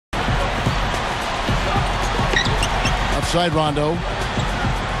side, Rondo.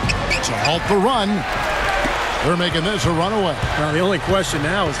 To halt the run. They're making this a runaway. Now, the only question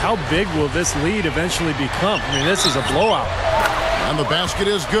now is how big will this lead eventually become? I mean, this is a blowout. And the basket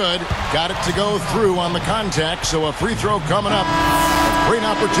is good. Got it to go through on the contact, so a free throw coming up. A great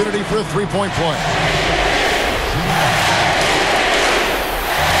opportunity for a three-point play.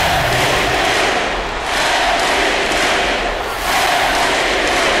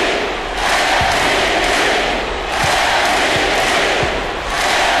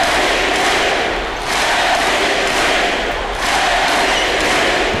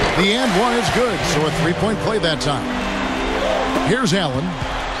 The and one is good, so a three-point play that time. Here's Allen.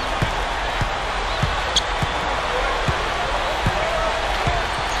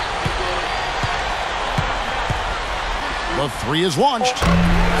 The three is launched.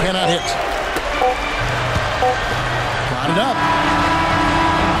 Cannot hit. Got it up.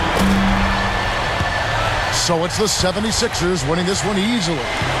 So it's the 76ers winning this one easily.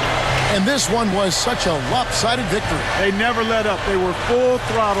 And this one was such a lopsided victory. They never let up. They were full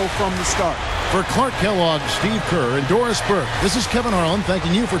throttle from the start. For Clark Kellogg, Steve Kerr, and Doris Burke, this is Kevin Harlan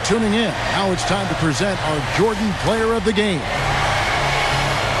thanking you for tuning in. Now it's time to present our Jordan Player of the Game.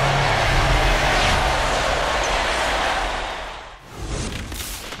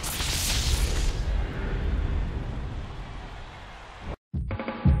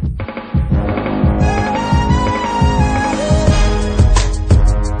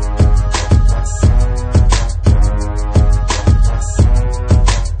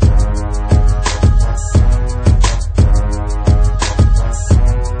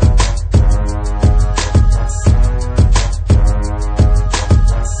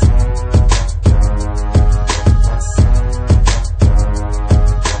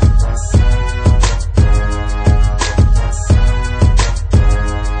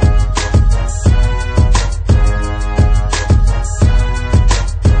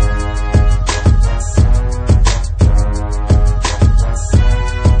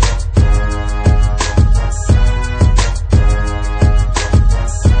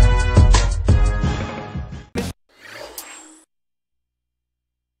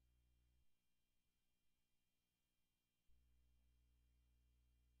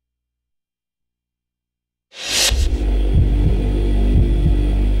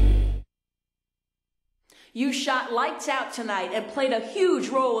 You shot lights out tonight and played a huge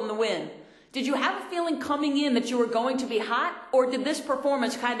role in the win. Did you have a feeling coming in that you were going to be hot, or did this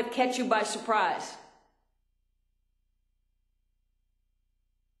performance kind of catch you by surprise?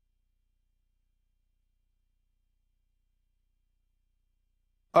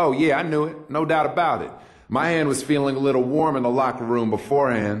 Oh, yeah, I knew it. No doubt about it. My hand was feeling a little warm in the locker room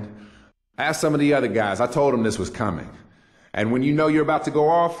beforehand. Ask some of the other guys. I told them this was coming. And when you know you're about to go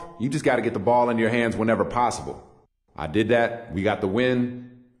off, you just got to get the ball in your hands whenever possible. I did that, we got the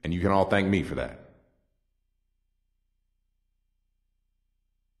win, and you can all thank me for that.